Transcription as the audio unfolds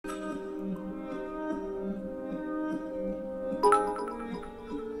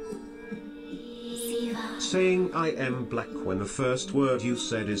saying I am black when the first word you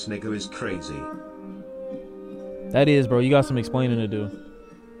said is nigga is crazy. That is, bro. You got some explaining to do.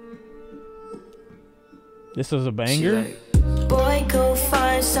 This is a banger. Boy, go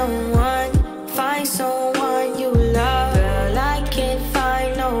find someone you love. Girl, I can't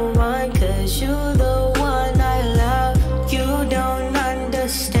find no one, cause you the one I love. You don't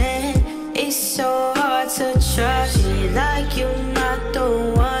understand, it's so hard to trust. Feel like you're not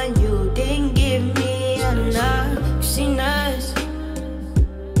the one, you didn't give me enough. You seen us,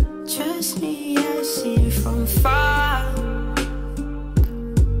 trust me, I see from far.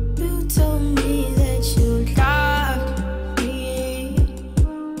 You told me that you loved me,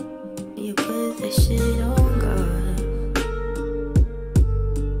 you put that shit on God.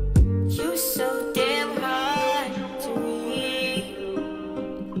 You so damn hard to me,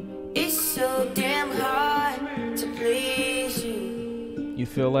 it's so damn hard to please you. You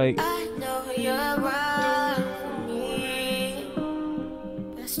feel like I know you're wrong for me,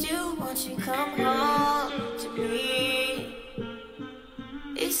 but I still want you to come home to me.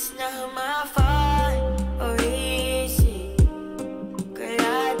 It's not my fault or easy, girl,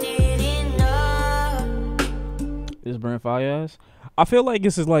 I didn't know. this Brent Fayez. I feel like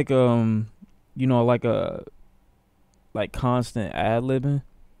this is like you know, like a constant ad-libbing.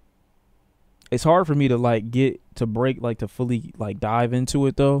 It's hard for me to like get to break, like to fully like dive into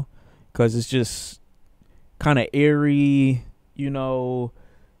it though, because it's just kind of airy, you know,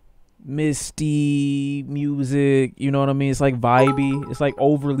 misty music, you know what I mean? It's like vibey, it's like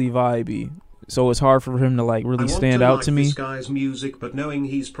overly vibey, so it's hard for him to like really stand out to me. This guy's music, but knowing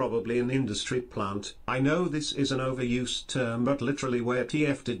he's probably an industry plant, I know this is an overused term, but literally where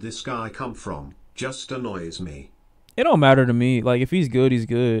TF did this guy come from just annoys me. It don't matter to me. Like, if he's good, he's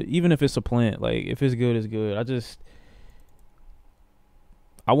good. Even if it's a plant. Like, if it's good, it's good.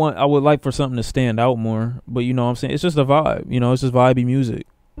 I would like for something to stand out more. But you know what I'm saying? It's just a vibe. You know, it's just vibey music.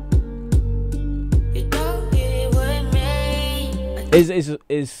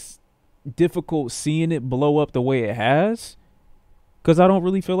 It's difficult seeing it blow up the way it has, because I don't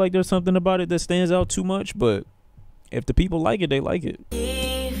really feel like there's something about it that stands out too much. But if the people like it, they like it.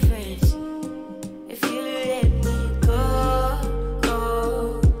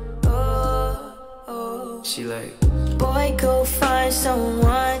 She like, boy, go find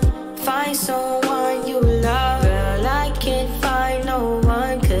someone you love. Girl, I can't find no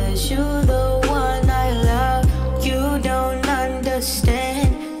one, cause you the one I love. You don't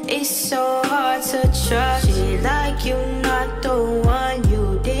understand, it's so hard to trust. Feel like you're not the one,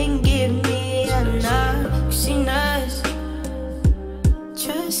 you didn't give me enough. You seen us,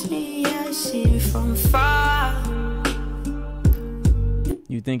 trust me, I see from far.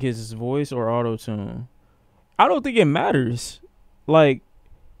 You think his voice or auto-tune? I don't think it matters. Like,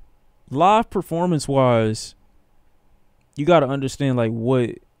 live performance wise, you got to understand like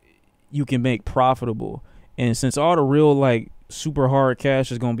what you can make profitable. And since all the real like super hard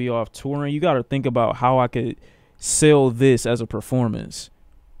cash is going to be off touring, you got to think about how I could sell this as a performance.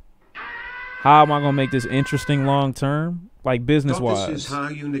 How am I going to make this interesting long term? Like, business wise. This is how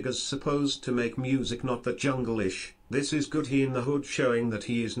you niggas supposed to make music, not that jungle-ish. This is good he in the hood, showing that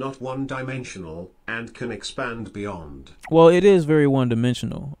he is not one-dimensional and can expand beyond. Well, it is very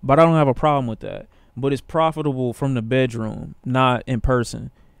one-dimensional, but I don't have a problem with that. But it's profitable from the bedroom, not in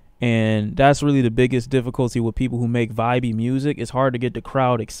person. And that's really the biggest difficulty with people who make vibey music. It's hard to get the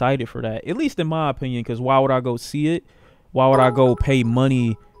crowd excited for that, at least in my opinion, because why would I go see it? Why would I go pay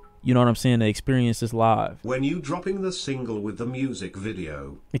money, you know what I'm saying, to experience this live? When you dropping the single with the music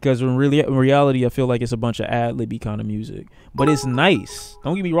video? Because in reality, I feel like it's a bunch of ad-libby kind of music. But it's nice.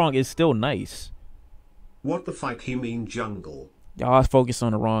 Don't get me wrong, it's still nice. What the fuck he mean jungle? Y'all focus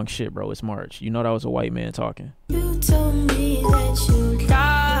on the wrong shit, bro. It's March. You know that was a white man talking. You told me that you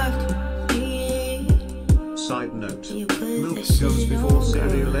loved me. Side note, milk goes before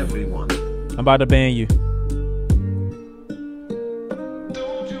cereal, everyone. I'm about to ban you.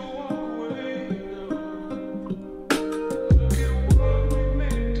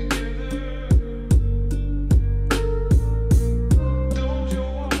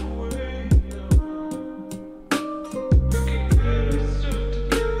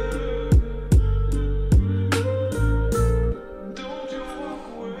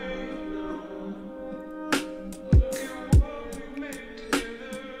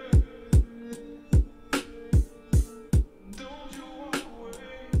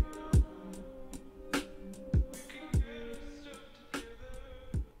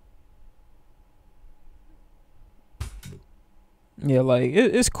 Yeah, like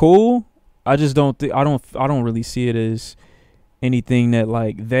it's cool. I just don't think I don't really see it as anything that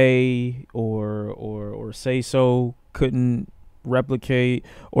like they or Say So couldn't replicate,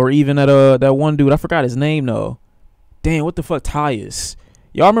 or even that one dude, I forgot his name though. Damn, what the fuck, Tyus?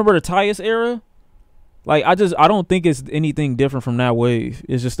 Y'all remember the Tyus era? Like, I don't think it's anything different from that wave.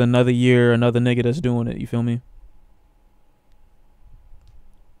 It's just another year, another nigga that's doing it. You feel me?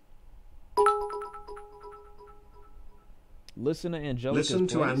 Listen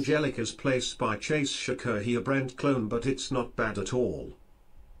to Angelica's Place by Chase Shakur, he a Brent clone, but it's not bad at all.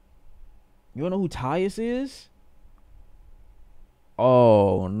 You don't know who Tyus is?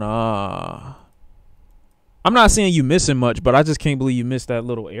 Oh, nah. I'm not saying you missing much, but I just can't believe you missed that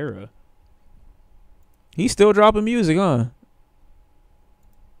little era. He's still dropping music, huh?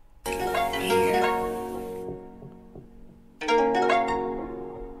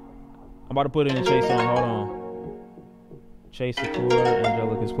 I'm about to put it in Chase song. Hold on. Chase Shakur,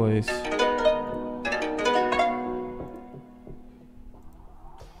 Angelica's Place.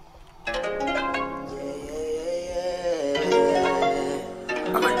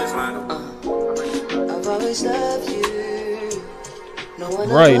 I like this line. I've always loved you. No one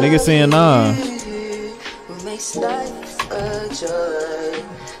right, nigga saying nah. What makes life a joy?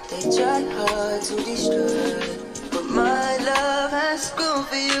 They try hard to destroy, but my love has grown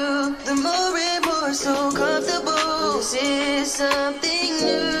for you. The more and more so comfortable. This is something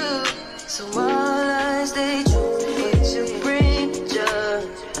new. So while I stay true, but you bring joy.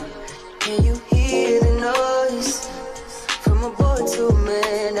 Can you hear the noise? From a boy to a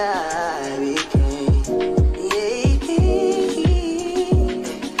man I became. Yeah.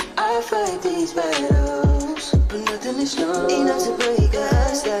 I fight these battles, but nothing is strong enough to break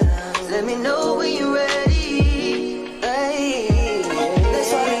us down. Let me know when you're ready. Hey,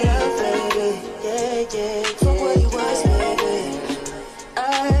 let's fall in love, baby. Yeah, yeah. Fuck what you was, baby.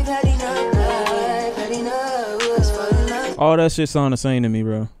 I've had enough. I've had enough. Let's fall in love. All that shit sound the same to me,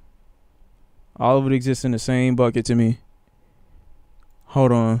 bro. All of it exists in the same bucket to me.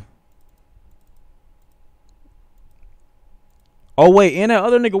 Hold on. Oh, wait. And that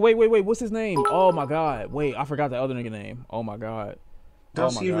other nigga. Wait. What's his name? Oh, my God. Wait, I forgot the other nigga name. Oh, my God.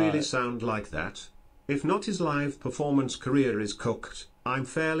 Does he really sound like that? If not, his live performance career is cooked. I'm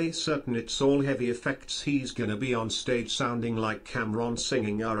fairly certain it's all heavy effects. He's gonna be on stage sounding like Cameron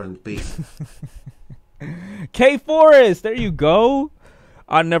singing R&B. K Forest. There you go.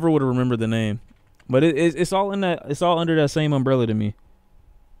 I never would have remembered the name. But it's all in that. It's all under that same umbrella to me.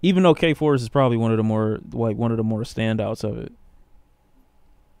 Even though K Forest is probably one of the more standouts of it.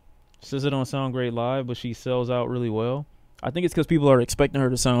 Says it don't sound great live, but she sells out really well. I think it's because people are expecting her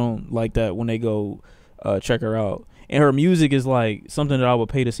to sound like that when they go check her out. And her music is like something that I would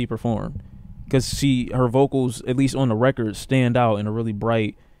pay to see perform. Because her vocals, at least on the record, stand out in a really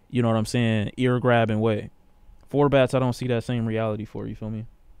bright, you know what I'm saying, ear-grabbing way. 4batez, I don't see that same reality for, you feel me?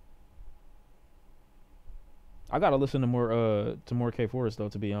 I gotta listen to more K Forest though,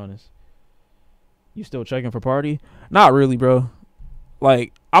 to be honest. You still checking for Party? Not really, bro.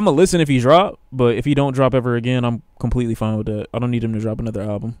 Like, I'ma listen if he drop, but if he don't drop ever again, I'm completely fine with that. I don't need him to drop another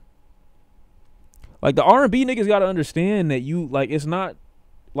album. Like, the R&B niggas gotta understand that it's not,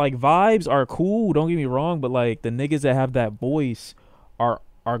 like, vibes are cool, don't get me wrong, but, like, the niggas that have that voice are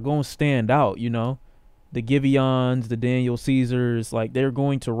gonna stand out, you know? The Giveons, the Daniel Caesars, like, they're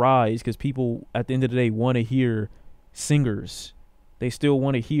going to rise because people, at the end of the day, want to hear singers. They still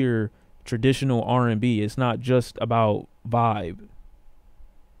want to hear traditional R&B. It's not just about vibe.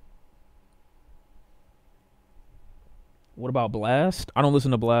 What about Blast? I don't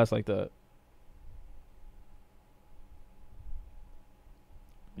listen to Blast like that.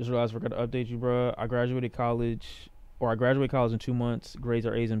 Just realized I forgot to update you, bro. I graduate college in 2 months. Grades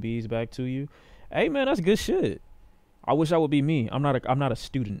are A's and B's. Back to you. Hey, man, that's good shit. I wish I would be me. I'm not a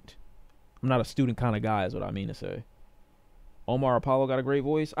student. I'm not a student kind of guy is what I mean to say. Omar Apollo got a great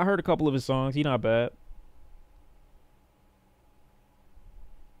voice. I heard a couple of his songs. He not bad.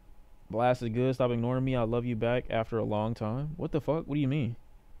 Blast is good. Stop ignoring me. I love you back after a long time. What the fuck? What do you mean?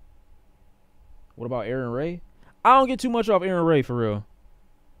 What about Aaron Ray? I don't get too much off Aaron Ray for real.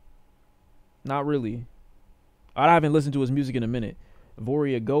 Not really. I haven't listened to his music in a minute.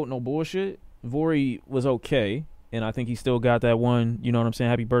 Vori a goat, no bullshit. Vori was okay, and I think he still got that one, you know what I'm saying,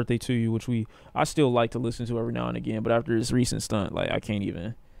 Happy Birthday to You, which I still like to listen to every now and again, but after his recent stunt, like, I can't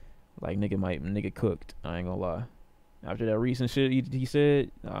even, like, nigga cooked, I ain't gonna lie. After that recent shit he said,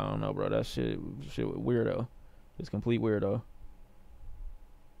 I don't know, bro, that shit weirdo. It's complete weirdo.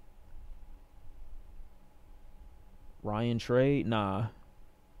 Ryan Trey? Nah.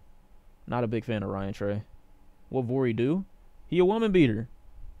 Not a big fan of Ryan Trey. What Vori do? He a woman beater.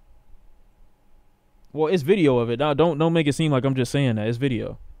 Well, it's video of it. Now, don't make it seem like I'm just saying that. It's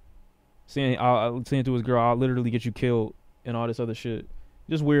video. Saying to his girl, I'll literally get you killed and all this other shit.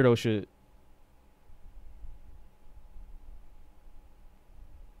 Just weirdo shit.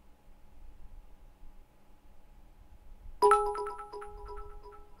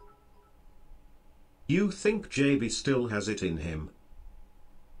 You think JB still has it in him?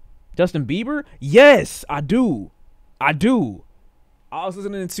 Justin Bieber? Yes, I do. I do. I was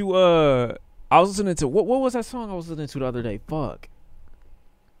listening to what was that song I was listening to the other day? Fuck.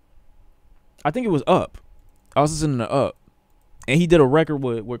 I think it was Up. I was listening to Up. And he did a record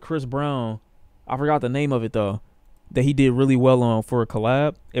with Chris Brown. I forgot the name of it though. That he did really well on for a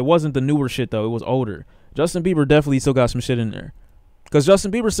collab. It wasn't the newer shit though. It was older. Justin Bieber definitely still got some shit in there. Cause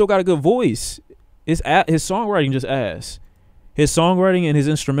Justin Bieber still got a good voice. His songwriting just ass. His songwriting and his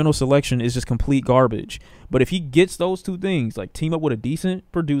instrumental selection is just complete garbage. But if he gets those two things, like team up with a decent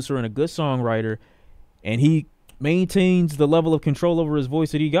producer and a good songwriter, and he maintains the level of control over his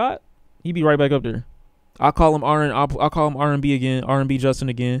voice that he got, he'd be right back up there. I'll call him R&B again, R&B Justin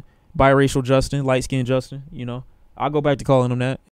again, biracial Justin, light skinned Justin. You know, I'll go back to calling him that.